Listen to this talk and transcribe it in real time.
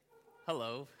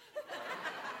Hello.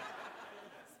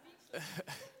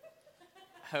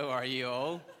 How are you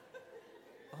all?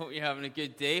 Hope you're having a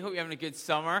good day. Hope you're having a good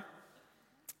summer.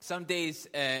 Some days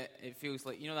it feels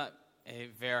like, that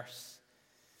verse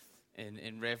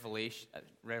in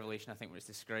Revelation, I think, where it's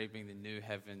describing the new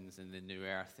heavens and the new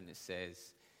earth, and it says,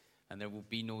 and there will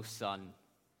be no sun,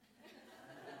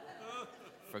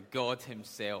 for God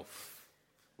himself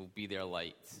will be their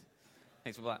light.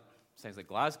 Thanks for that. Sounds like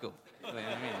Glasgow. You know what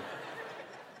I mean?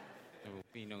 There will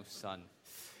be no sun.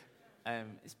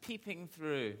 It's peeping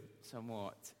through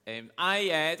somewhat.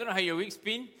 I don't know how your week's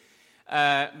been.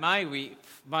 My week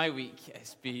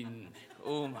has been,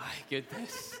 oh my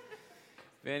goodness.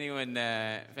 If anyone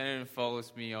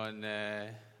follows me on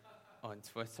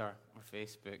Twitter or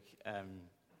Facebook,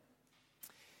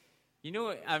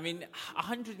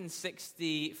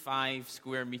 165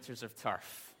 square meters of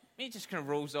turf. It just kind of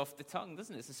rolls off the tongue,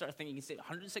 doesn't it? It's the sort of thing you can say,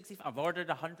 165. I've ordered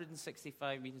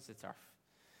 165 meters of turf.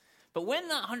 But when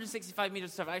that 165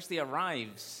 meters of turf actually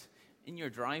arrives in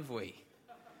your driveway,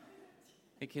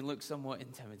 it can look somewhat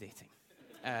intimidating.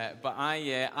 But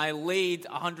I laid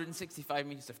 165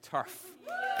 meters of turf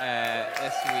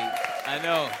this week. I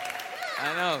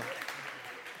know.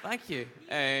 Thank you.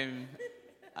 I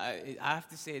have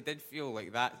to say, it did feel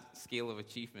like that scale of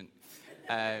achievement.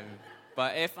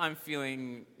 But if I'm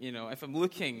feeling, if I'm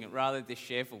looking rather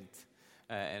disheveled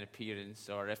in appearance,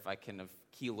 or if I kind of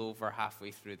keel over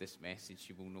halfway through this message,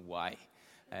 you will know why.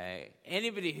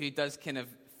 Anybody who does kind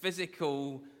of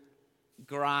physical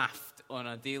graft on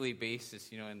a daily basis,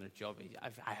 in their job,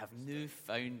 I have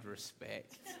newfound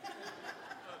respect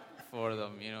for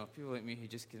them. People like me who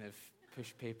just kind of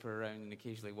push paper around and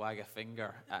occasionally wag a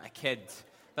finger at a kid.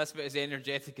 That's about as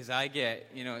energetic as I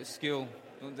get, at school.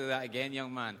 Don't do that again,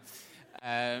 young man.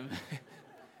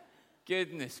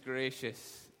 Goodness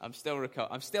gracious. I'm still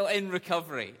in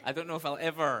recovery. I don't know if I'll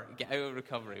ever get out of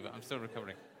recovery, but I'm still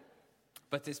recovering.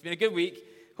 But it's been a good week.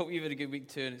 Hope you've had a good week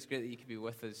too, and it's great that you could be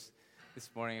with us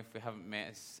this morning. If we haven't met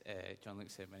us, John Luke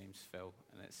said, my name's Phil,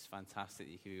 and it's fantastic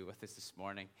that you could be with us this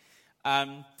morning.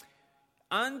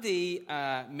 Andy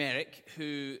Merrick,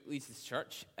 who leads this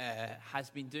church, has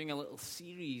been doing a little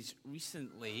series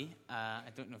recently.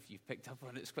 I don't know if you've picked up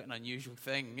on it. It's quite an unusual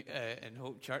thing in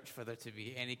Hope Church for there to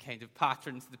be any kind of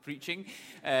pattern to the preaching.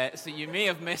 So you may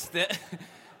have missed it.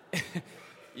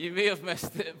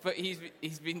 But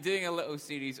he's been doing a little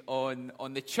series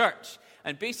on the church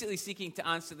and basically seeking to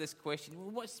answer this question: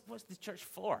 well, what's the church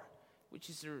for? Which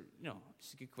is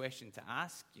it's a good question to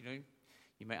ask.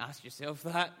 You might ask yourself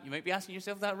that. You might be asking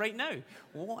yourself that right now.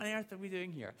 What on earth are we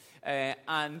doing here?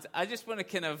 And I just want to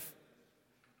kind of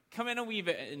come in a wee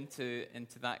bit into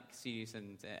that series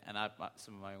and add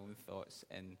some of my own thoughts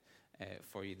in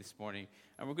for you this morning.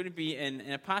 And we're going to be in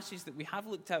a passage that we have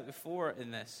looked at before in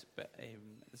this, but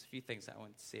there's a few things that I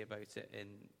want to say about it in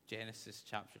Genesis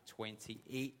chapter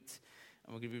 28.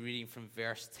 And we're going to be reading from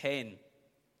verse 10.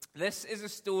 This is a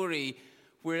story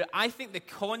where I think the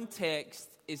context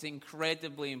is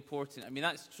incredibly important. I mean,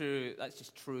 that's true. That's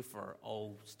just true for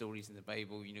all stories in the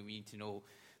Bible. We need to know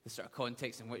the sort of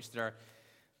context in which they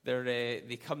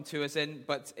come to us in.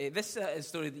 But this is a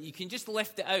story that you can just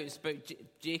lift it out. It's about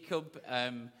Jacob,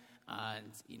 and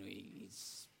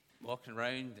he's walking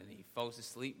around and he falls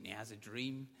asleep and he has a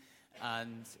dream,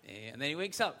 and then he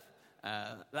wakes up.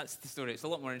 That's the story. It's a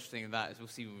lot more interesting than that, as we'll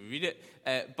see when we read it.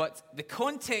 But the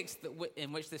context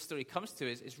in which this story comes to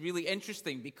us is really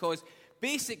interesting because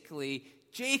basically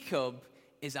Jacob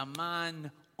is a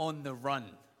man on the run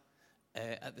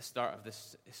at the start of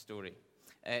this story.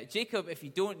 Jacob, if you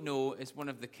don't know, is one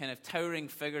of the kind of towering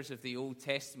figures of the Old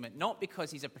Testament, not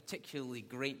because he's a particularly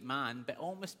great man, but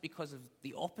almost because of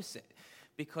the opposite.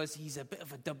 Because he's a bit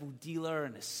of a double dealer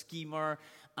and a schemer,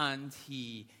 and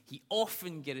he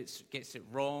often gets it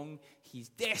wrong. He's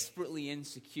desperately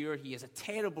insecure. He has a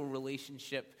terrible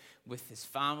relationship with his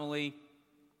family.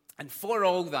 And for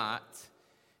all that,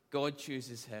 God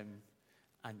chooses him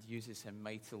and uses him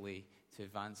mightily to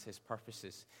advance his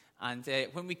purposes. And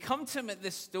when we come to him at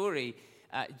this story,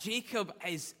 Jacob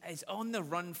is on the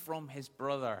run from his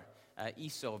brother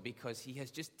Esau because he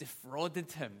has just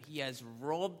defrauded him. He has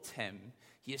robbed him.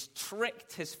 He has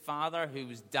tricked his father, who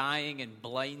was dying and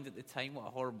blind at the time. What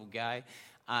a horrible guy.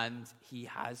 And he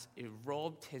has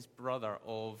robbed his brother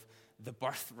of the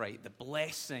birthright, the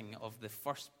blessing of the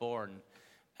firstborn,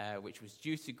 which was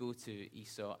due to go to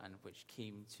Esau and which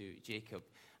came to Jacob.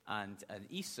 And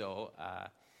Esau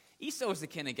is the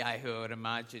kind of guy who I would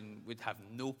imagine would have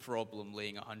no problem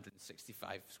laying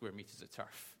 165 square meters of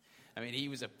turf. I mean, he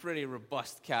was a pretty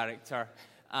robust character.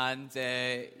 And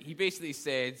he basically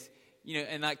said,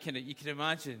 in that kind of, you can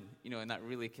imagine, in that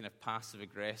really kind of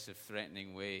passive-aggressive,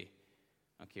 threatening way,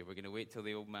 okay, we're going to wait till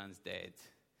the old man's dead,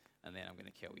 and then I'm going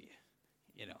to kill you,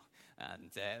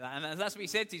 And that's what he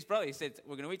said to his brother. He said,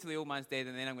 we're going to wait till the old man's dead,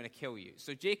 and then I'm going to kill you.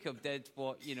 So Jacob did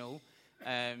what,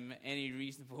 any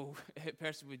reasonable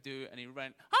person would do, and he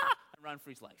ran for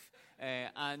his life.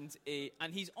 And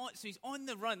he's on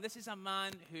the run. This is a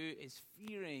man who is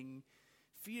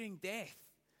fearing death,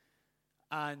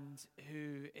 and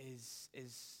who is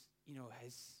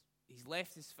he's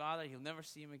left his father. He'll never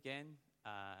see him again.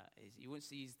 He won't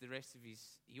see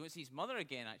he won't see his mother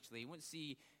again. Actually, he won't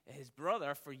see his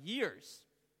brother for years,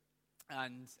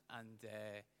 and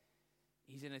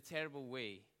he's in a terrible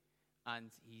way,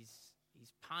 and he's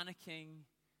panicking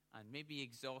and maybe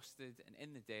exhausted and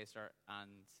in the desert,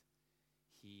 and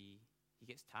he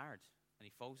gets tired and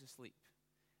he falls asleep.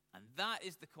 And that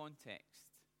is the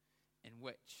context in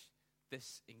which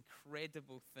this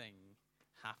incredible thing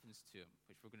happens to him,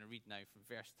 which we're going to read now from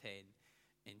verse 10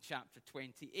 in chapter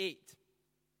 28.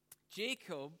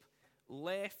 Jacob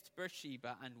left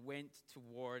Beersheba and went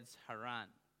towards Haran.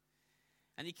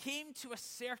 And he came to a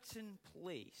certain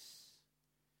place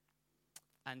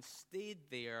and stayed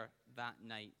there that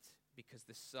night because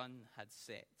the sun had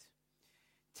set.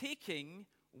 Taking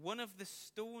one of the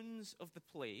stones of the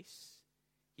place,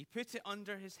 he put it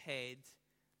under his head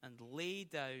and lay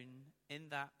down in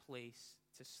that place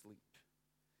to sleep.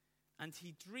 And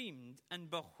he dreamed, and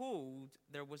behold,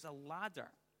 there was a ladder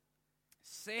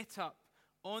set up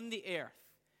on the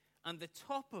earth, and the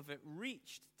top of it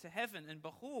reached to heaven. And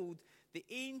behold, the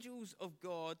angels of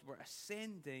God were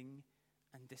ascending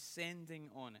and descending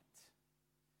on it.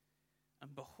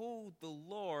 And behold, the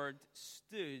Lord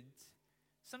stood.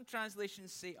 Some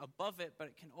translations say above it, but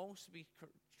it can also be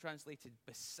translated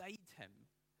beside him,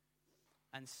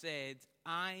 and said,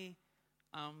 I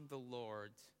am the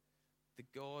Lord, the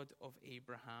God of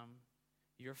Abraham,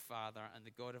 your father, and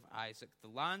the God of Isaac. The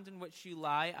land in which you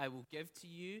lie I will give to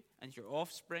you and your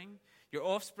offspring. Your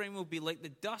offspring will be like the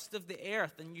dust of the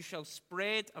earth, and you shall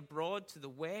spread abroad to the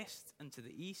west and to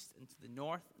the east and to the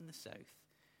north and the south.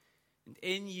 And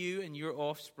in you and your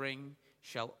offspring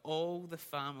shall all the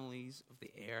families of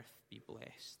the earth be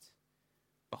blessed.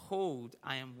 Behold,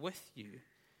 I am with you,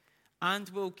 and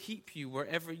will keep you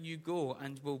wherever you go,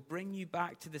 and will bring you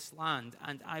back to this land,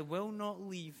 and I will not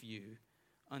leave you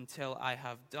until I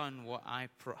have done what I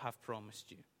have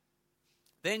promised you.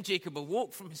 Then Jacob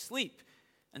awoke from his sleep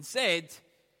and said,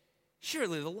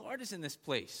 surely the Lord is in this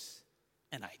place,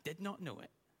 and I did not know it.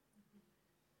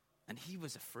 And he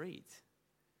was afraid,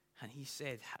 and he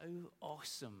said, how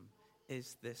awesome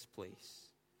is this place?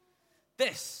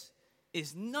 This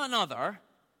is none other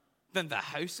than the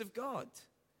house of God,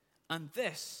 and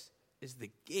this is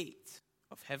the gate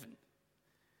of heaven.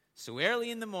 So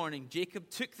early in the morning, Jacob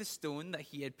took the stone that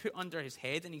he had put under his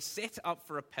head, and he set it up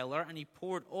for a pillar, and he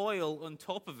poured oil on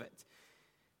top of it.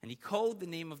 And he called the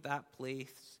name of that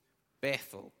place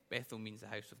Bethel. Bethel means the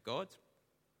house of God.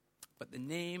 But the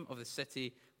name of the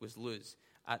city was Luz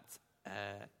at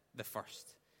the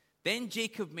first. Then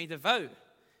Jacob made a vow,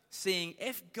 saying,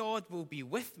 if God will be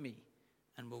with me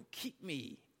and will keep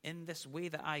me in this way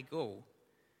that I go,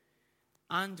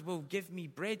 and will give me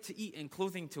bread to eat and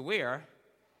clothing to wear,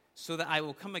 so that I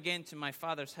will come again to my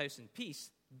father's house in peace,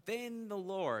 then the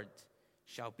Lord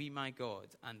shall be my God,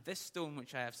 and this stone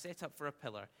which I have set up for a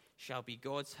pillar shall be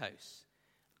God's house.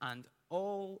 And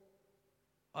all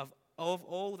of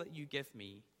all that you give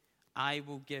me, I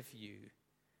will give you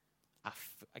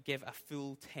give a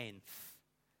full tenth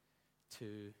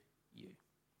to you.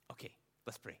 Okay,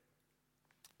 let's pray.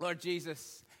 Lord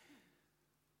Jesus,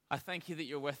 I thank you that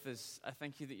you're with us. I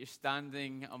thank you that you're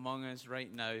standing among us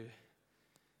right now,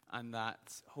 and that,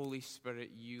 Holy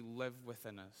Spirit, you live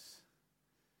within us.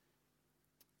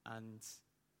 And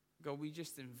God, we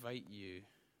just invite you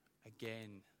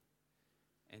again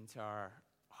into our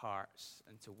hearts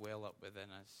and to well up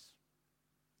within us.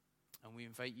 And we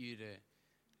invite you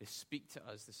to speak to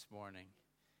us this morning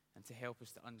and to help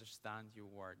us to understand your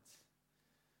words.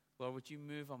 Lord, would you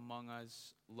move among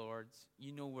us, Lord?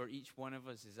 You know where each one of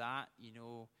us is at. You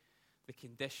know the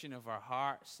condition of our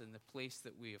hearts and the place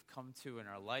that we have come to in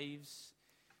our lives.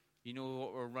 You know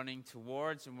what we're running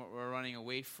towards and what we're running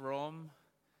away from.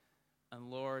 And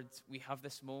Lord, we have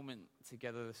this moment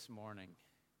together this morning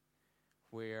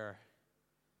where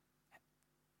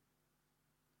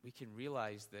we can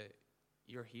realize that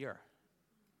you're here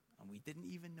and we didn't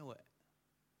even know it.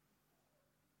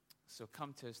 So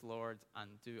come to us, Lord, and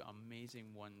do amazing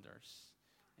wonders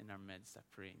in our midst, I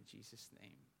pray in Jesus'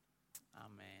 name.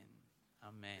 Amen.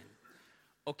 Amen.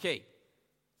 Okay.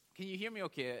 Can you hear me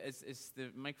okay? Is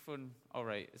the microphone all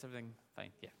right? Is everything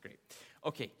fine? Yeah, great.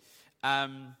 Okay.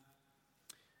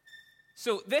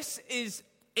 So this is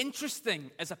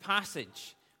interesting as a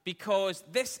passage because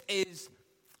this is,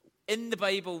 in the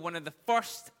Bible, one of the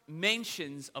first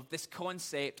mentions of this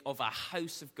concept of a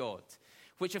house of God.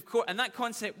 Which, of course, and that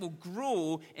concept will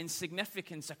grow in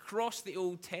significance across the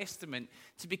Old Testament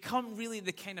to become really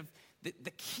the kind of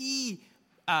the key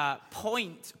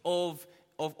point of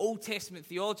Old Testament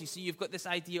theology. So you've got this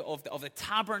idea of the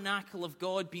tabernacle of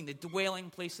God being the dwelling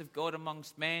place of God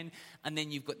amongst men, and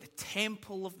then you've got the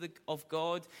temple of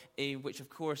God, which of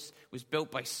course was built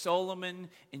by Solomon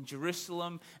in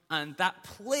Jerusalem, and that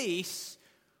place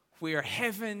where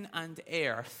heaven and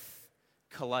earth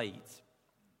collide.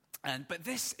 But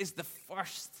this is the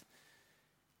first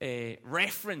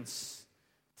reference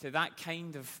to that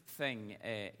kind of thing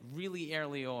really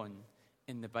early on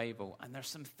in the Bible. And there's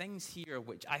some things here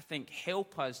which I think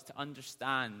help us to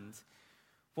understand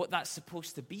what that's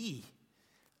supposed to be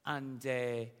and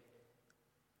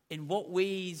in what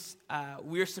ways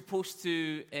we're supposed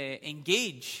to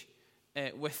engage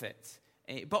with it.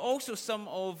 But also some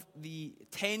of the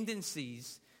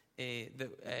tendencies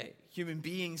that human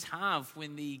beings have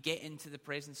when they get into the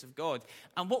presence of God.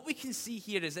 And what we can see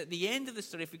here is at the end of the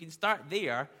story, if we can start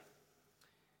there,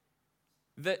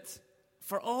 that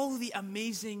for all the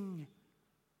amazing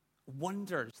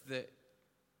wonders that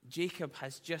Jacob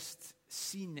has just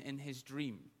seen in his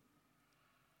dream,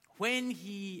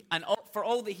 for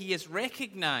all that he has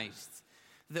recognized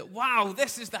that, wow,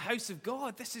 this is the house of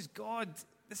God, this is God,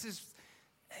 this is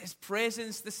his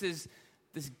presence, this is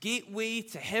this gateway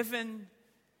to heaven,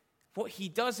 what he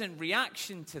does in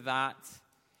reaction to that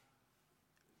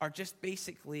are just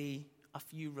basically a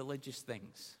few religious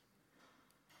things.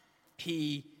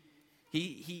 He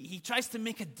tries to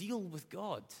make a deal with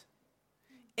God.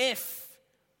 I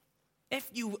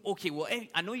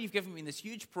know you've given me this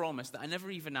huge promise that I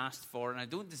never even asked for and I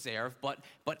don't deserve, but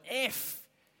if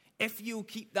you'll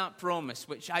keep that promise,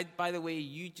 which by the way,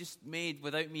 you just made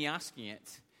without me asking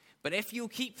it, but if you'll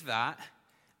keep that,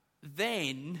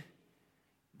 then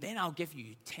I'll give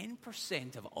you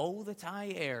 10% of all that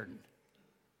I earn.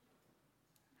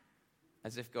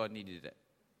 As if God needed it.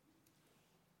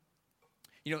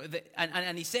 You know,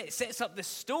 and he sets up this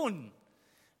stone,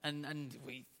 and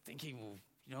we thinking,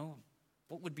 well,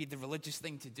 what would be the religious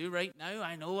thing to do right now?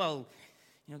 I know I'll,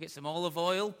 get some olive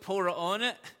oil, pour it on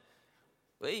it.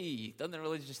 Hey, done the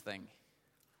religious thing.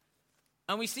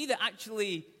 And we see that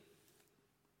actually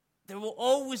there will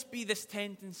always be this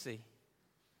tendency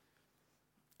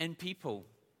in people,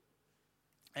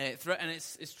 and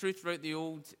it's true throughout the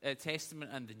Old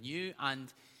Testament and the New,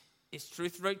 and it's true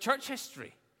throughout church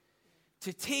history,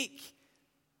 to take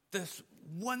this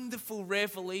wonderful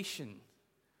revelation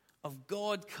of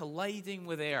God colliding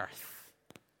with earth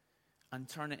and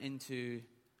turn it into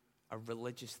a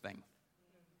religious thing.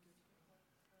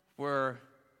 Where,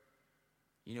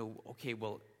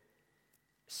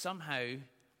 somehow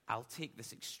I'll take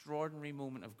this extraordinary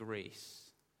moment of grace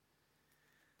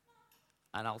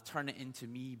and I'll turn it into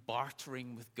me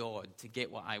bartering with God to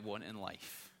get what I want in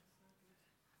life.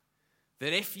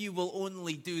 That if you will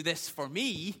only do this for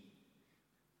me,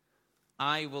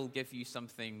 I will give you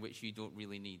something which you don't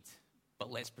really need.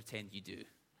 But let's pretend you do,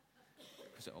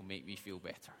 because it will make me feel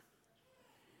better.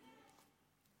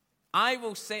 I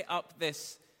will set up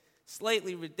this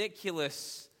slightly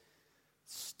ridiculous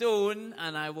stone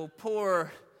and I will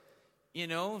pour,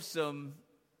 some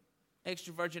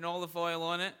extra virgin olive oil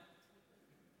on it.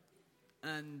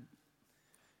 And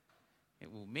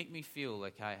it will make me feel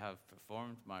like I have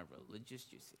performed my religious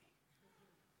duty.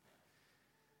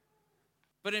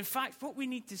 But in fact, what we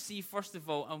need to see, first of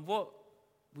all, and what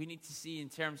we need to see in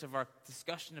terms of our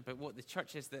discussion about what the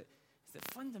church is that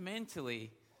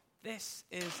fundamentally, this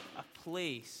is a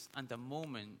place and a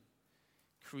moment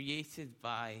created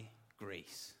by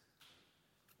grace.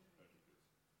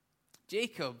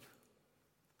 Jacob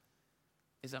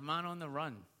is a man on the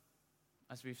run,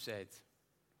 as we've said.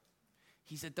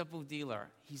 He's a double dealer.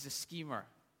 He's a schemer.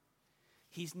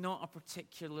 He's not a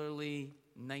particularly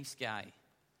nice guy.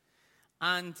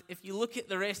 And if you look at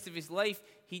the rest of his life,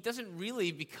 he doesn't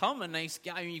really become a nice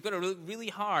guy. I mean, you've got to look really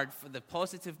hard for the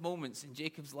positive moments in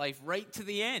Jacob's life right to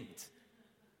the end.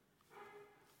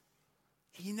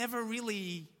 He never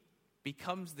really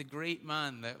becomes the great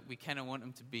man that we kind of want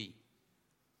him to be.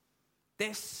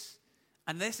 This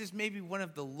is maybe one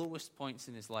of the lowest points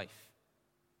in his life.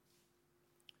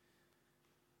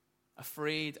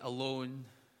 Afraid, alone.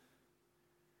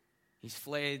 He's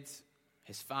fled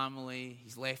his family.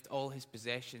 He's left all his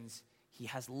possessions. He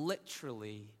has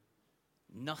literally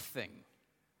nothing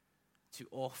to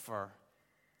offer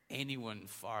anyone,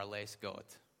 far less God.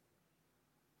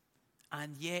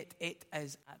 And yet it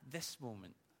is at this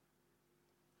moment,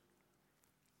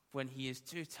 when he is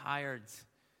too tired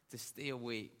to stay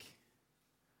awake,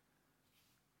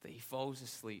 that he falls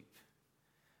asleep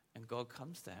and God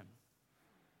comes to him.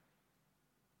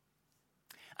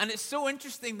 And it's so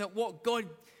interesting that what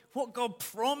God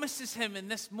promises him in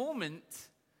this moment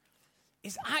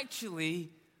is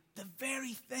actually the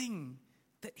very thing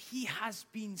that he has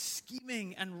been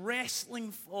scheming and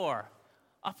wrestling for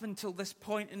up until this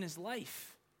point in his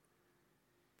life.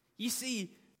 You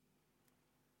see,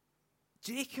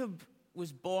 Jacob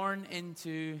was born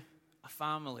into a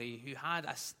family who had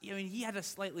he had a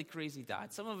slightly crazy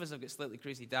dad. Some of us have got slightly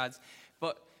crazy dads,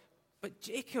 but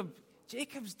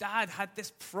Jacob's dad had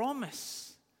this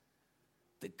promise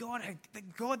that God,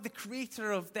 the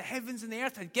creator of the heavens and the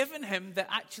earth, had given him, that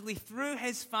actually through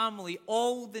his family,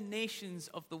 all the nations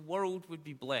of the world would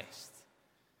be blessed.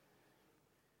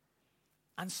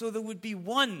 And so there would be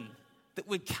one that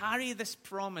would carry this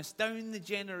promise down the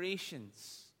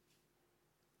generations.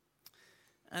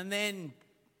 And then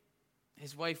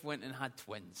his wife went and had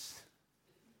twins.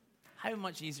 How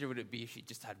much easier would it be if she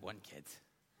just had one kid?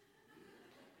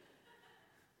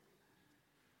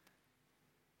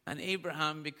 And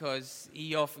Abraham, because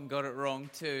he often got it wrong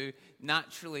too,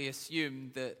 naturally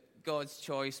assumed that God's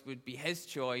choice would be his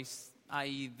choice,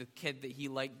 i.e. the kid that he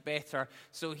liked better.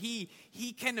 So he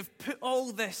kind of put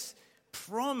all this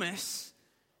promise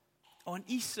on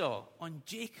Esau, on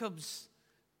Jacob's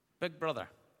big brother.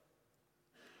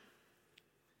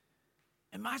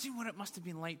 Imagine what it must have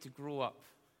been like to grow up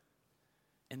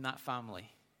in that family,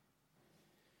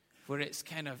 where it's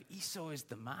kind of Esau is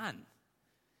the man.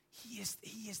 He is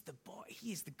the boy.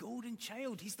 He is the golden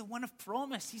child. He's the one of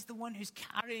promise. He's the one who's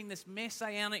carrying this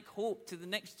messianic hope to the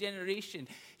next generation.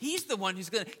 He's the one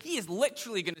he is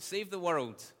literally going to save the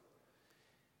world.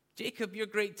 Jacob, you're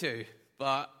great too,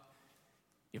 but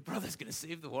your brother's going to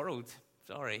save the world.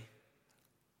 Sorry.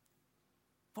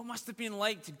 What must have been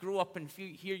like to grow up and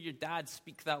hear your dad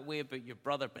speak that way about your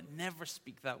brother, but never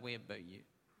speak that way about you?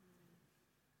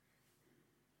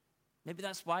 Maybe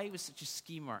that's why he was such a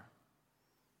schemer.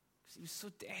 Because he was so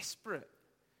desperate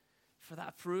for that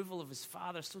approval of his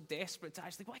father, so desperate to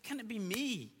actually, why can't it be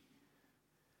me?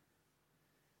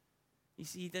 You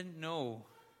see, he didn't know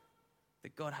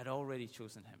that God had already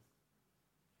chosen him.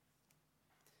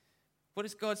 What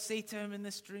does God say to him in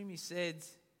this dream? He said,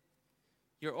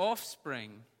 your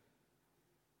offspring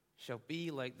shall be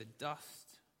like the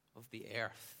dust of the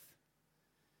earth,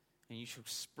 and you shall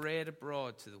spread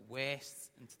abroad to the west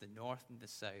and to the north and the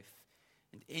south.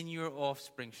 And in your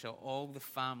offspring shall all the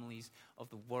families of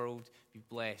the world be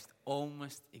blessed.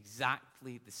 Almost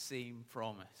exactly the same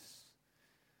promise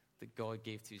that God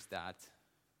gave to his dad.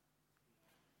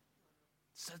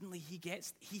 Suddenly he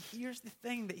hears the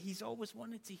thing that he's always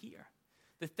wanted to hear.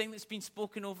 The thing that's been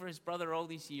spoken over his brother all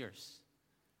these years.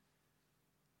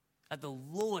 At the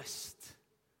lowest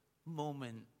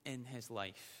moment in his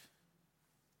life.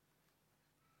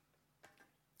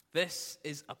 This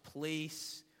is a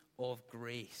place of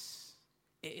grace.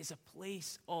 It is a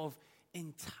place of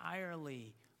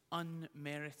entirely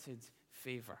unmerited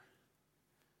favor.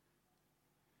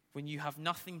 When you have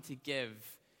nothing to give,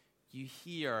 you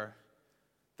hear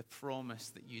the promise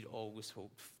that you'd always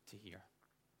hoped to hear.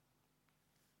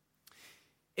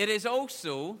 It is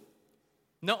also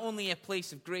not only a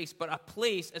place of grace, but a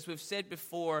place, as we've said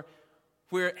before,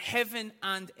 where heaven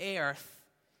and earth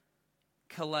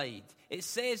collide. It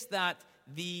says that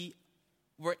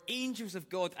were angels of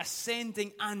God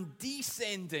ascending and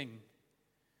descending.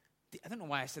 I don't know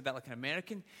why I said that like an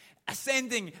American.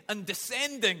 Ascending and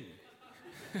descending.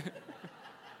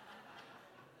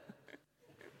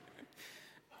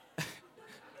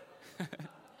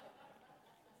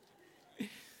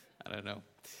 I don't know.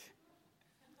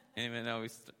 Anyone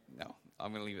knows? No,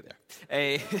 I'm going to leave it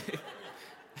there.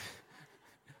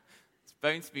 It's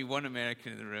bound to be one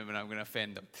American in the room, and I'm going to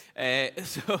offend them.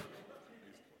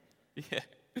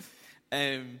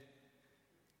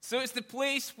 So it's the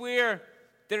place where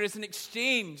there is an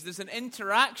exchange, there's an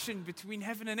interaction between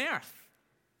heaven and earth.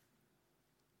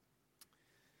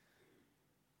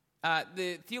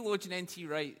 The theologian N.T.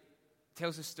 Wright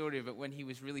tells a story about when he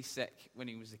was really sick, when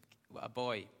he was a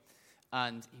boy.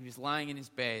 And he was lying in his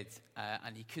bed,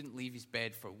 and he couldn't leave his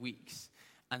bed for weeks.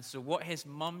 And so what his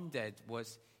mum did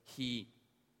was she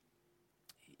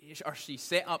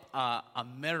set up a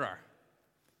mirror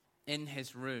in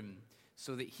his room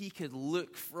so that he could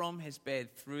look from his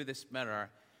bed through this mirror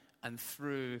and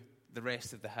through the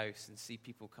rest of the house and see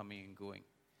people coming and going.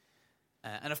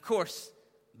 And of course,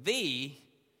 they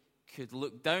could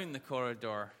look down the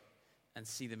corridor and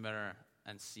see the mirror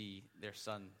and see their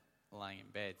son lying in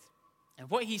bed. And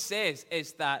what he says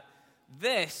is that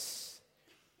this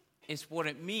is what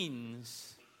it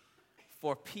means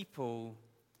for people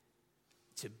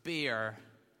to bear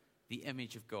the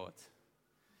image of God.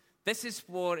 This is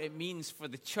what it means for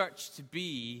the church to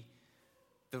be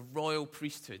the royal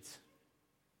priesthood.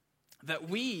 That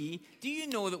do you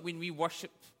know that when we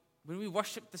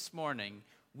worshiped this morning,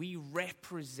 we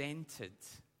represented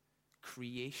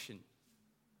creation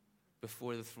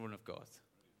before the throne of God?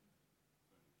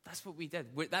 That's what we did.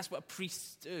 That's what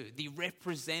priests do. They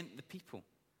represent the people.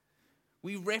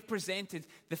 We represented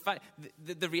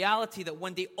the reality that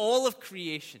one day all of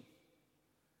creation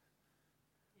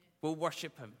will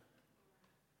worship him.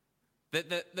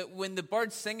 That when the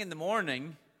birds sing in the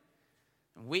morning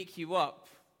and wake you up,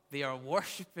 they are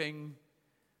worshiping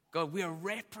God. We are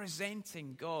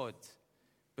representing God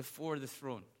before the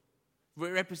throne.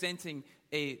 We're representing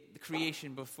the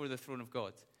creation before the throne of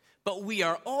God. But we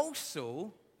are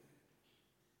also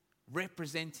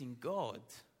representing God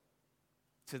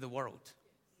to the world.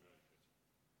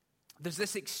 There's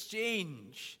this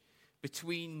exchange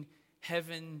between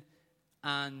heaven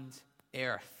and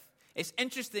earth. It's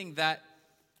interesting that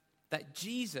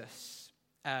Jesus,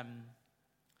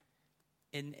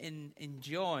 in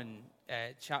John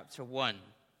chapter 1,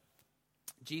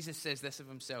 Jesus says this of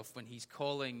himself when he's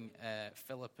calling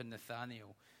Philip and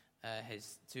Nathanael,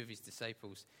 two of his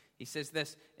disciples. He says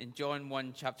this in John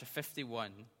 1, chapter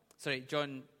 51.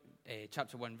 John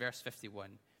chapter 1, verse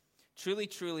 51. Truly,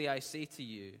 truly, I say to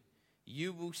you,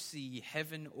 you will see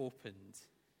heaven opened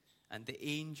and the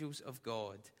angels of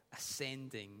God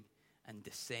ascending and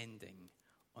descending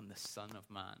on the Son of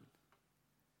Man.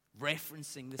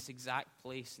 Referencing this exact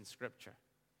place in Scripture.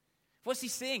 What's he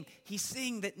saying? He's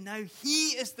saying that now he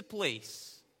is the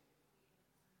place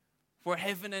where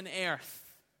heaven and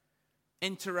earth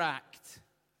interact.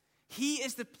 He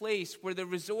is the place where the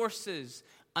resources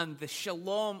and the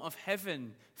shalom of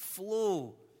heaven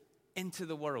flow into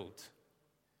the world.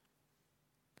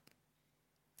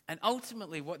 And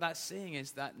ultimately what that's saying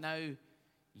is that now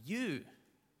you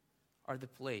are the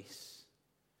place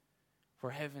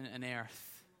where heaven and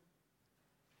earth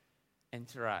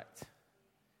intersect.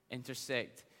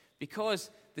 Because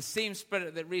the same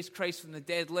Spirit that raised Christ from the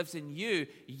dead lives in you,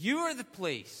 you are the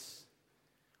place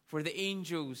where the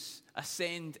angels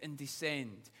ascend and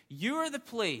descend. You are the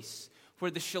place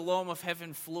where the shalom of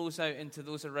heaven flows out into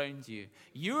those around you.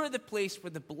 You are the place where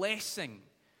the blessing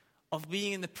of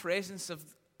being in the presence of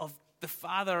the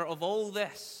Father of all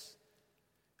this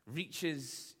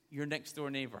reaches your next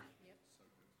door neighbor.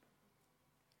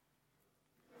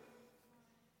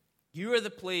 You are the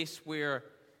place where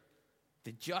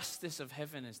the justice of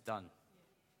heaven is done.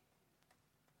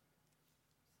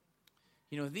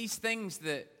 You know, these things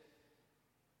that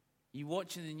you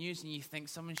watch in the news and you think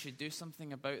someone should do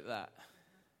something about that.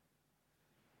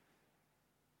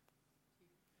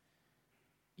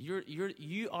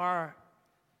 You are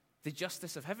the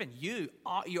justice of heaven. You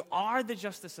are the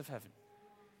justice of heaven.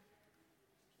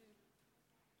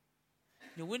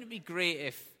 You know, wouldn't it be great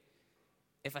if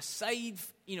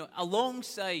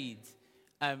alongside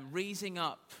raising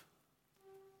up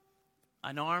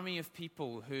an army of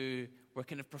people who were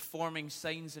kind of performing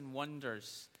signs and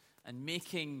wonders and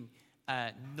making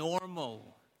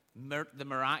normal the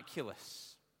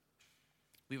miraculous,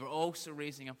 we were also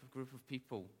raising up a group of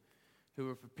people who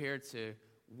were prepared to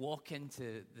walk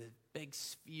into the big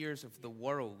spheres of the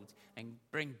world and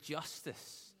bring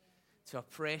justice to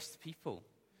oppressed people,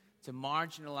 to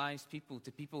marginalized people, to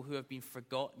people who have been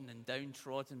forgotten and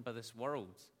downtrodden by this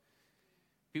world.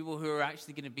 People who are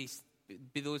actually going to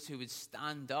be those who would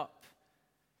stand up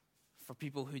for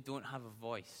people who don't have a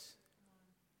voice.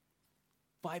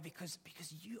 Why? Because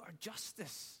you are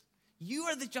justice. You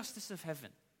are the justice of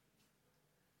heaven.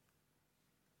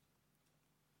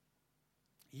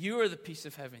 You are the peace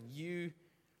of heaven. You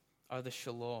are the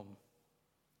shalom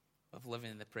of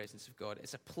living in the presence of God.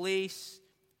 It's a place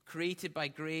created by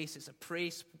grace. It's a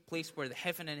place where the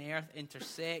heaven and earth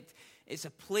intersect. It's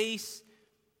a place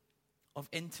of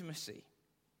intimacy.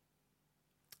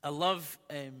 I love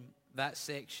that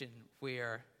section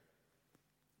where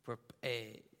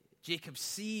Jacob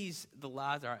sees the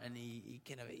ladder and he's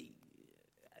kind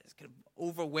of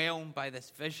overwhelmed by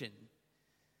this vision.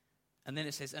 And then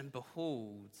it says, and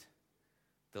behold,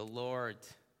 the Lord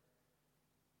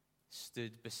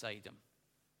stood beside him.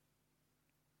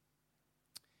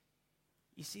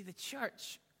 You see, the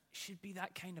church should be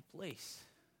that kind of place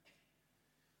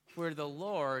where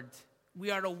we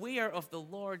are aware of the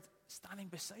Lord standing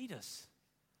beside us.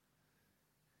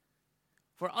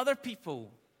 where other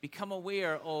people become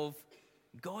aware of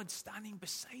God standing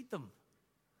beside them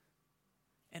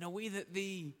in a way that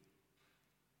they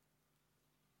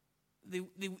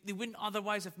wouldn't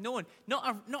otherwise have known.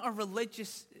 Not a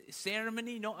religious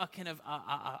ceremony, not a kind of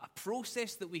a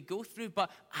process that we go through, but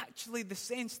actually the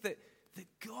sense that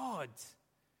God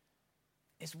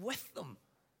is with them,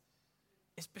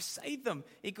 is beside them.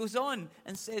 He goes on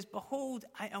and says, "Behold,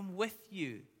 I am with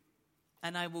you,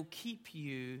 and I will keep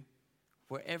you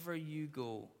wherever you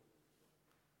go."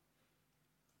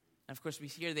 And of course, we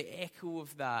hear the echo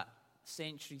of that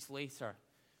centuries later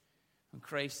when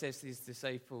Christ says to his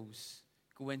disciples,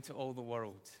 "Go into all the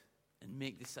world and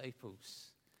make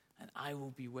disciples, and I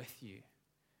will be with you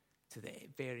to the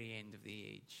very end of the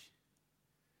age."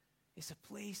 It's a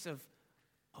place of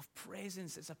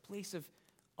presence. It's a place of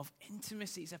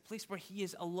intimacy. It's a place where he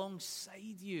is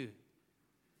alongside you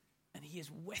and he is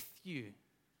with you.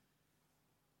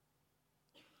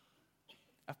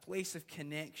 A place of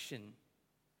connection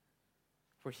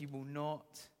where he will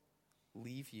not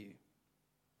leave you.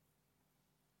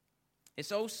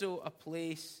 It's also a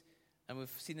place, and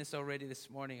we've seen this already this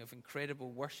morning, of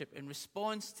incredible worship in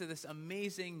response to this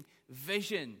amazing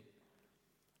vision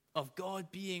of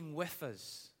God being with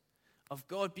us, of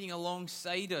God being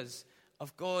alongside us,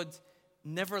 of God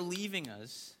never leaving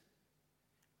us.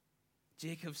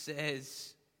 Jacob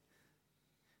says,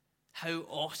 "How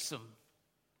awesome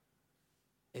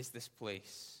is this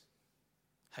place?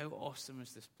 How awesome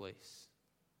is this place?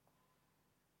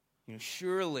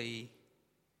 Surely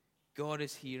God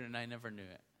is here and I never knew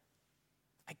it."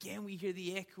 Again, we hear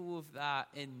the echo of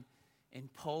that in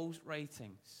Paul's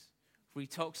writings, where he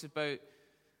talks about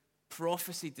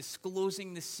prophecy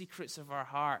disclosing the secrets of our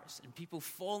hearts and people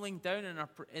falling down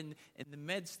in the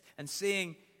midst and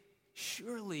saying,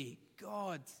 "Surely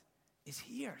God is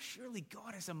here. Surely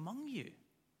God is among you."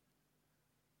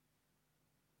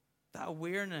 That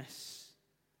awareness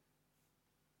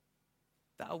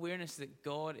that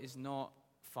God is not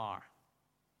far.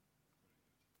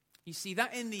 You see,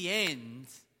 that in the end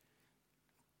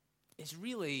is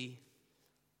really,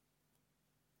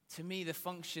 to me, the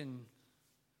function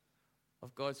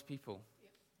of God's people.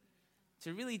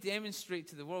 To really demonstrate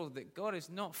to the world that God is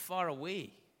not far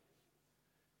away.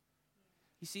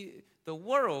 You see, the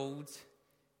world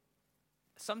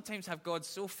sometimes have God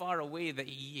so far away that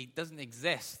he doesn't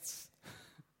exist.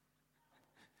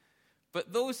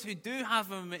 But those who do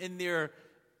have him in their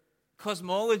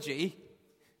cosmology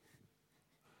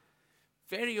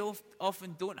very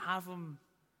often don't have him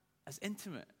as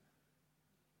intimate.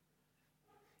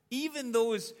 Even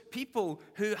those people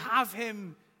who have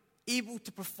him able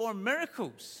to perform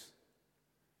miracles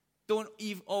don't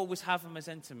always have him as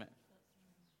intimate.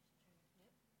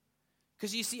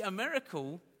 Because you see, a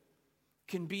miracle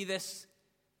can be this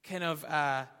kind of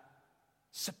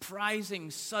surprising,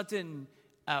 sudden,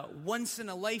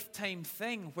 once-in-a-lifetime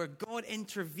thing where God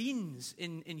intervenes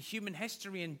in human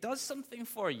history and does something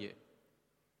for you,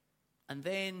 and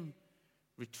then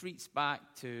retreats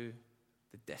back to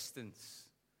the distance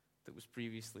that was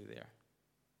previously there.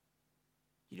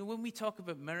 When we talk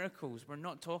about miracles, we're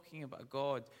not talking about a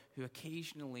God who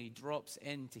occasionally drops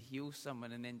in to heal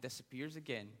someone and then disappears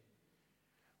again.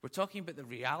 We're talking about the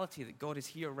reality that God is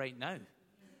here right now.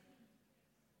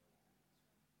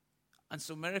 And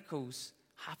so miracles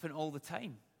happen all the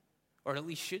time, or at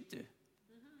least should do.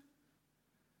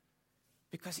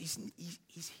 Because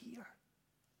he's here.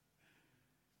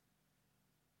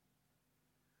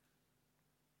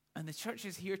 And the church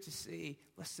is here to say,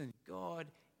 listen,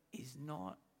 God is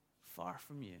not far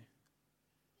from you.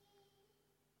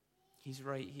 He's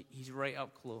right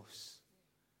up close.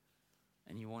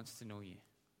 And he wants to know you.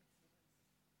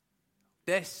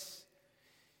 This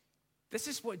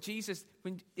is what Jesus,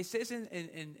 when it says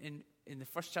in the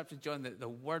first chapter of John that the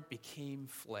Word became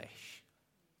flesh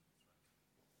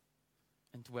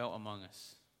and dwelt among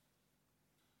us.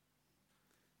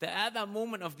 That at that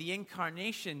moment of the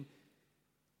incarnation,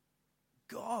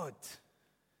 God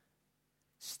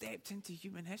stepped into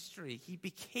human history.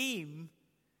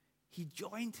 He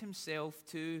joined himself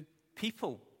to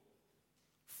people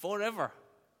forever.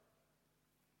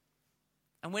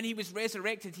 And when he was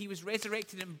resurrected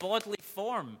in bodily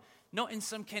form, not in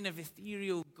some kind of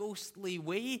ethereal, ghostly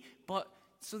way, but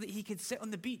so that he could sit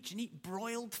on the beach and eat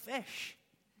broiled fish.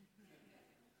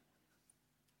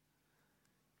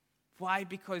 Why?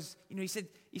 Because, he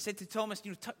said to Thomas,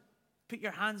 put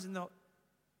your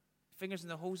fingers in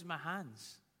the holes of my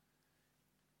hands.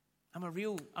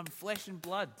 I'm flesh and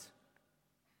blood.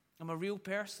 I'm a real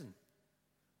person.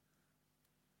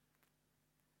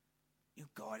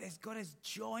 God has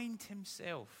joined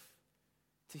himself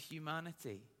to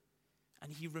humanity.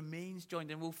 And he remains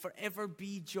joined and will forever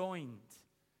be joined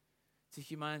to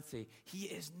humanity. He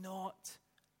is not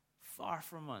far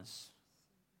from us.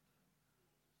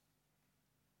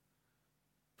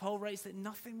 Paul writes that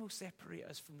nothing will separate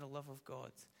us from the love of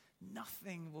God.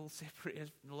 Nothing will separate us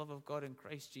from the love of God in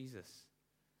Christ Jesus.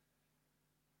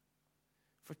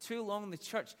 For too long, the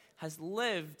church has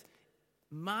lived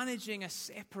managing a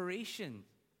separation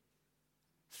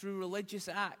through religious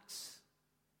acts.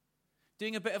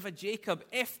 Doing a bit of a Jacob.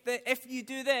 If you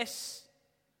do this,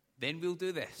 then we'll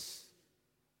do this.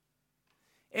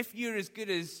 If you're as good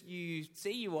as you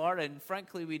say you are, and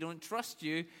frankly we don't trust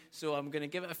you, so I'm going to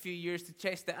give it a few years to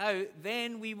test it out,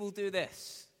 then we will do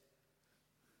this.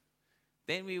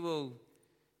 Then we will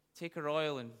take our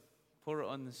oil and pour it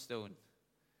on the stone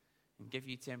and give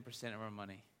you 10% of our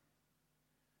money.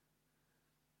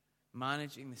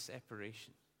 Managing the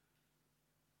separation.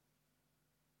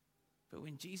 But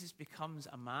when Jesus becomes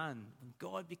a man, when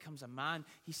God becomes a man,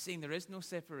 he's saying there is no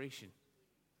separation.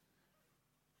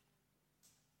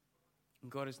 And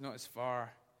God is not as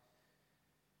far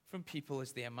from people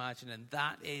as they imagine. And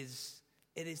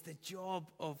it is the job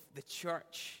of the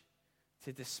church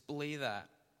to display that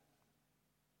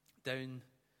down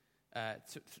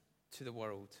to the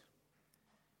world.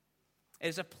 It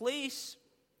is a place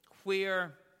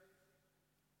where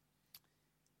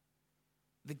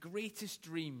the greatest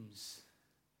dreams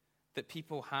that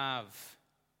people have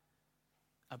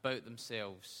about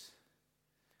themselves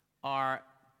are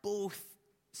both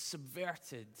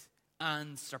subverted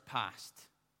and surpassed.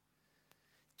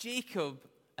 Jacob,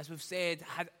 as we've said,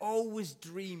 had always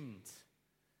dreamed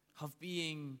of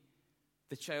being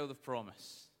the child of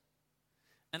promise.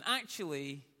 And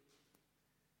actually,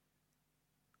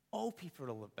 all people are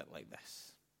a little bit like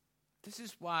this. This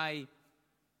is why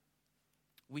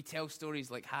we tell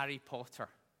stories like Harry Potter,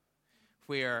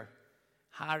 where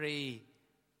Harry,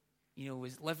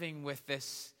 was living with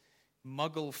this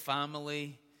Muggle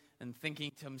family and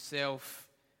thinking to himself,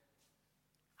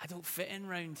 I don't fit in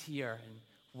round here. And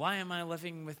why am I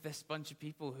living with this bunch of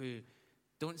people who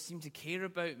don't seem to care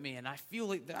about me? And I feel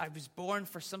like that I was born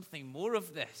for something more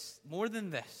than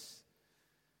this.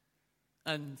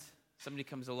 And somebody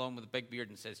comes along with a big beard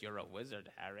and says, you're a wizard,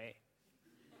 Harry.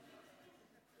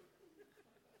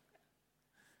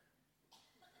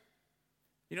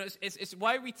 It's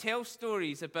why we tell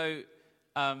stories about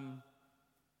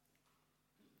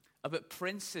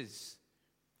princes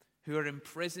who are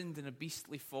imprisoned in a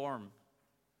beastly form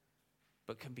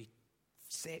but can be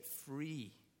set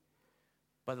free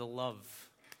by the love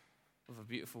of a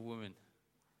beautiful woman.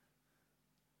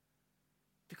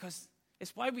 Because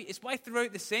it's why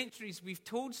throughout the centuries we've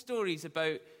told stories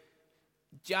about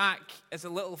Jack as a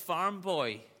little farm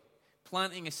boy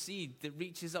planting a seed that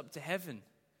reaches up to heaven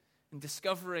and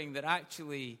discovering that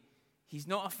actually he's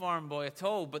not a farm boy at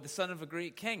all, but the son of a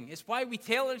great king. It's why we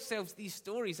tell ourselves these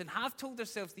stories and have told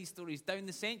ourselves these stories down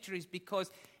the centuries, because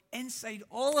inside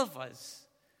all of us,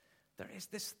 there is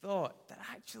this thought that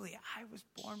actually I was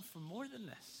born for more than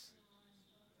this.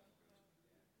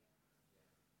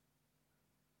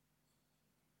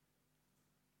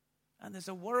 And there's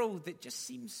a world that just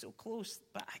seems so close,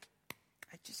 but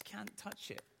I just can't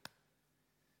touch it.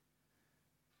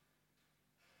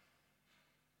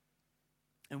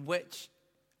 In which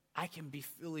I can be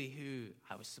fully who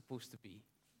I was supposed to be.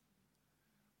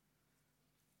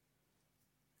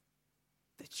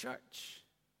 The church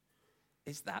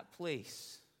is that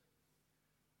place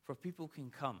where people can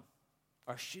come,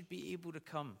 or should be able to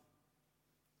come,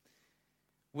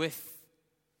 with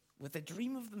a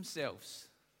dream of themselves.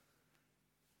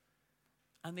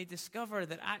 And they discover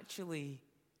that actually,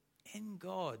 in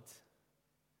God,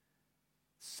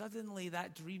 suddenly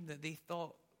that dream that they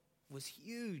thought was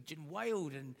huge and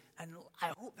wild, and I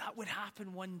hope that would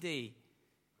happen one day,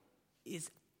 is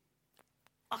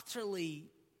utterly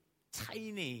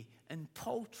tiny and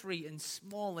paltry and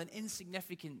small and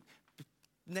insignificant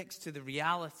next to the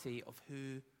reality of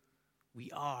who we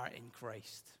are in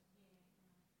Christ.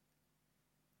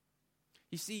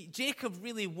 You see, Jacob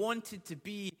he wanted to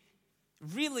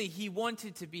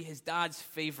be his dad's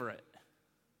favorite.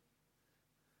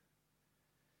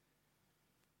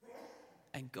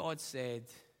 And God said,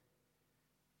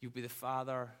 you'll be the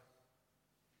father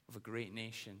of a great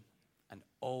nation, and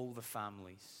all the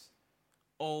families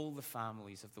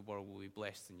of the world will be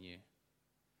blessed in you.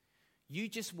 You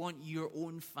just want your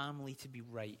own family to be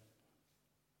right.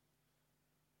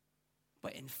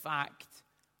 But in fact,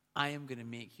 I am going to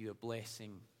make you a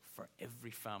blessing for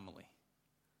every family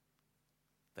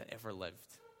that ever lived.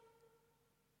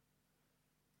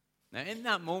 Now, in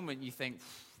that moment, you think,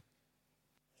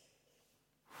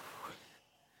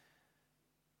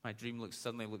 My dream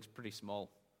suddenly looks pretty small.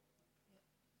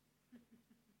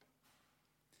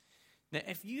 Now,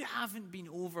 if you haven't been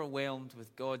overwhelmed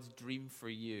with God's dream for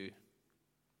you,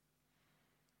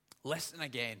 listen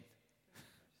again.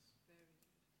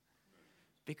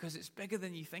 Because it's bigger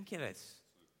than you think it is.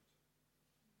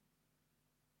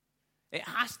 It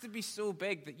has to be so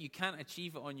big that you can't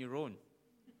achieve it on your own.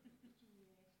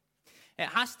 It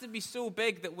has to be so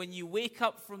big that when you wake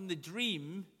up from the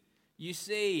dream, you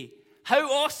say, "How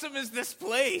awesome is this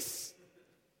place?"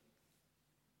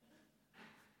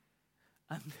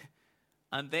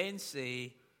 And then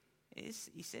say,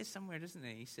 he says somewhere, doesn't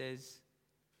he? He says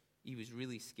he was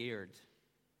really scared.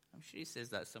 I'm sure he says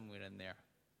that somewhere in there.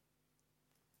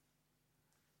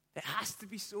 It has to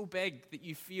be so big that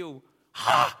you feel,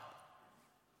 I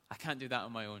can't do that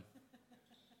on my own.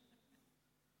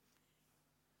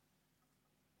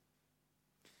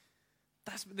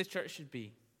 That's what the church should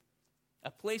be.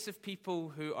 A place of people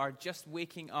who are just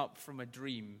waking up from a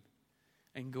dream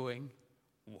and going,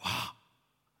 wow,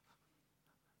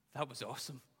 that was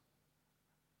awesome.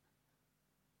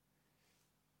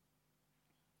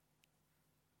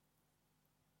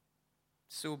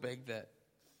 So big that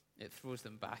it throws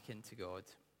them back into God.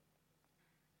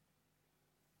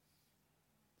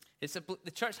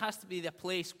 The church has to be the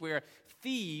place where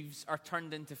thieves are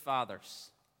turned into fathers.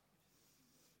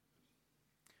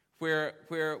 Where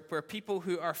people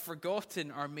who are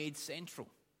forgotten are made central.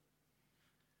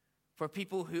 Where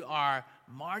people who are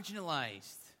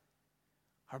marginalized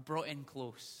are brought in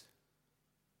close.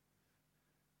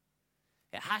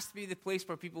 It has to be the place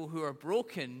where people who are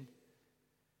broken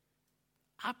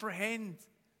apprehend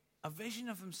a vision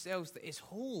of themselves that is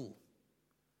whole.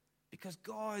 Because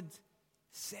God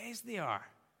says they are.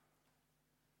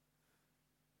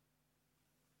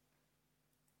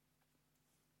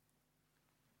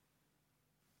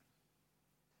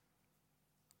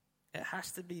 It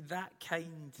has to be that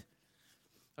kind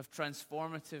of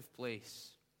transformative place.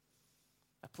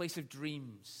 A place of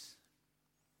dreams.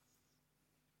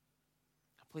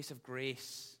 A place of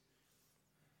grace.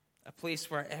 A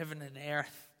place where heaven and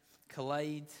earth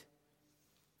collide.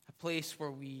 A place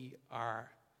where we are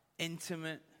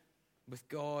intimate with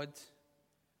God.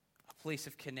 A place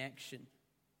of connection.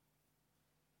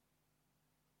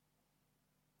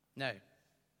 Now,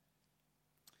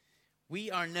 we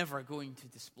are never going to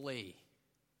display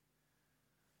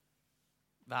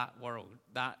that world,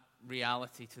 that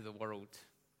reality to the world,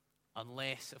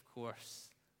 unless, of course,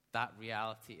 that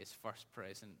reality is first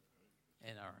present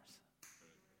in ours.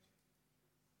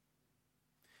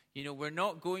 You know, we're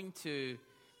not going to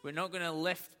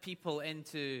lift people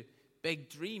into big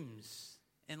dreams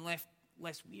unless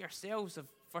we ourselves have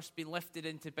first been lifted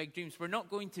into big dreams. We're not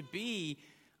going to be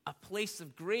a place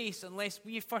of grace unless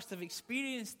we first have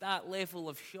experienced that level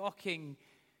of shocking,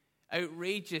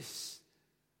 outrageous,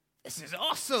 this is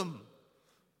awesome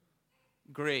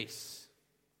grace.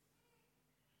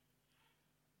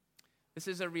 This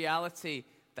is a reality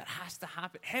that has to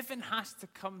happen. Heaven has to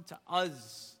come to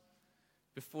us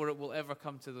before it will ever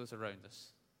come to those around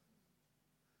us.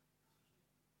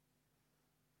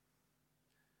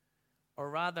 Or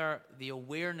rather, the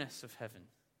awareness of heaven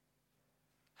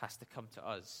has to come to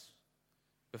us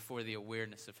before the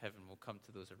awareness of heaven will come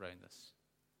to those around us.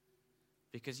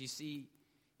 Because you see,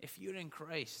 if you're in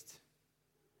Christ,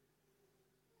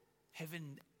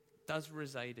 heaven does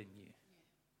reside in you.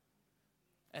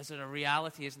 As a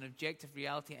reality, as an objective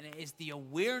reality, and it is the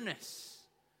awareness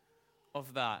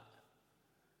of that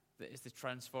that is the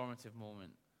transformative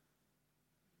moment.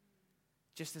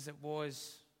 Just as it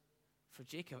was for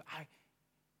Jacob.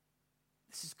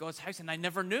 This is God's house, and I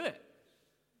never knew it.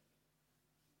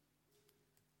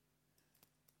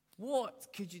 What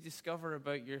could you discover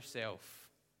about yourself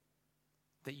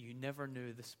that you never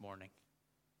knew this morning?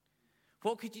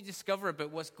 What could you discover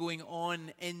about what's going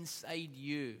on inside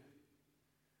you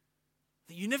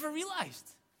that you never realized?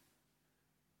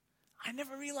 I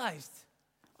never realized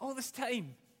all this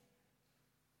time.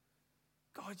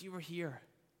 God, you were here.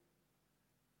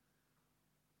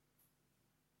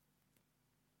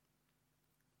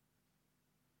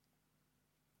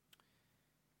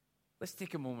 Let's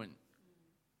take a moment.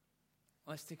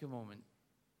 Let's take a moment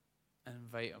and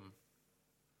invite him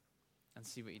and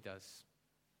see what he does.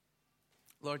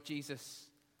 Lord Jesus,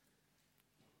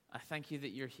 I thank you that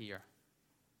you're here.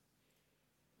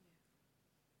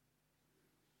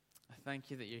 I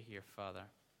thank you that you're here, Father.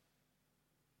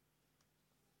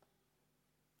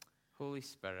 Holy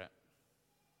Spirit,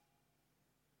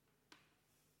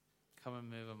 come and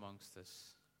move amongst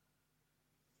us.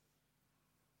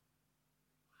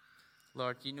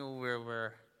 Lord, you know where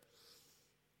we're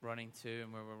running to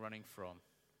and where we're running from.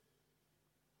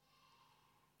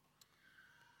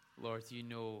 Lord, you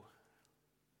know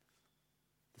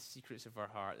the secrets of our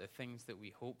heart, the things that we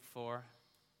hope for,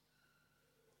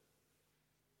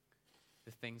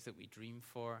 the things that we dream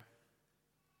for.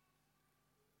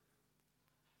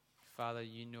 Father,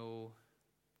 you know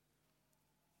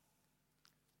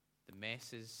the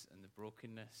messes and the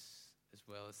brokenness, as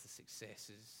well as the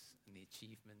successes and the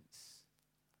achievements.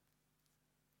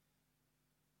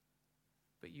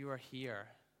 But you are here,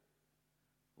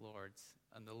 Lord,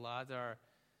 and the ladder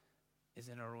is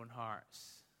in our own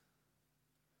hearts.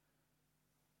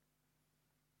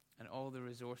 And all the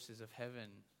resources of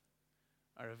heaven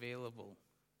are available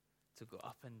to go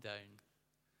up and down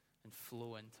and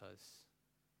flow into us.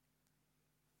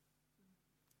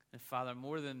 And Father,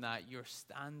 more than that, you're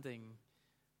standing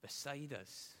beside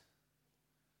us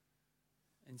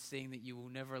and saying that you will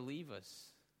never leave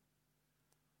us.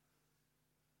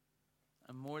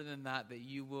 And more than that, that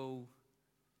you will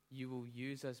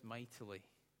use us mightily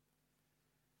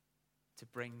to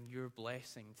bring your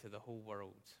blessing to the whole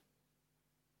world.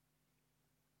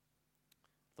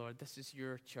 Lord, this is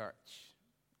your church.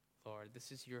 Lord,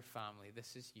 this is your family.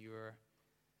 This is your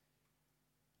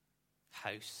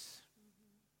house.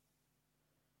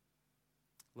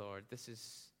 Lord, this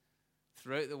is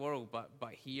throughout the world,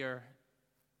 but here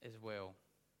as well.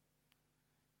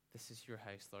 This is your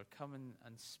house, Lord. Come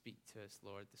and speak to us,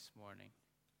 Lord, this morning.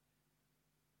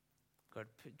 God,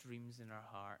 put dreams in our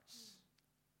hearts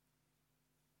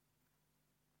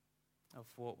of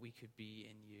what we could be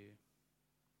in you.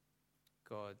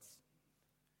 God,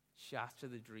 shatter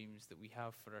the dreams that we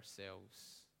have for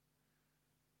ourselves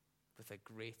with a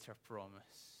greater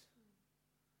promise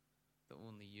that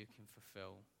only you can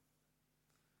fulfill.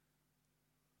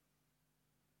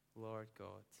 Lord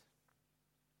God,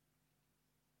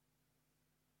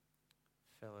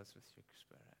 fill us with your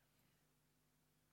Spirit.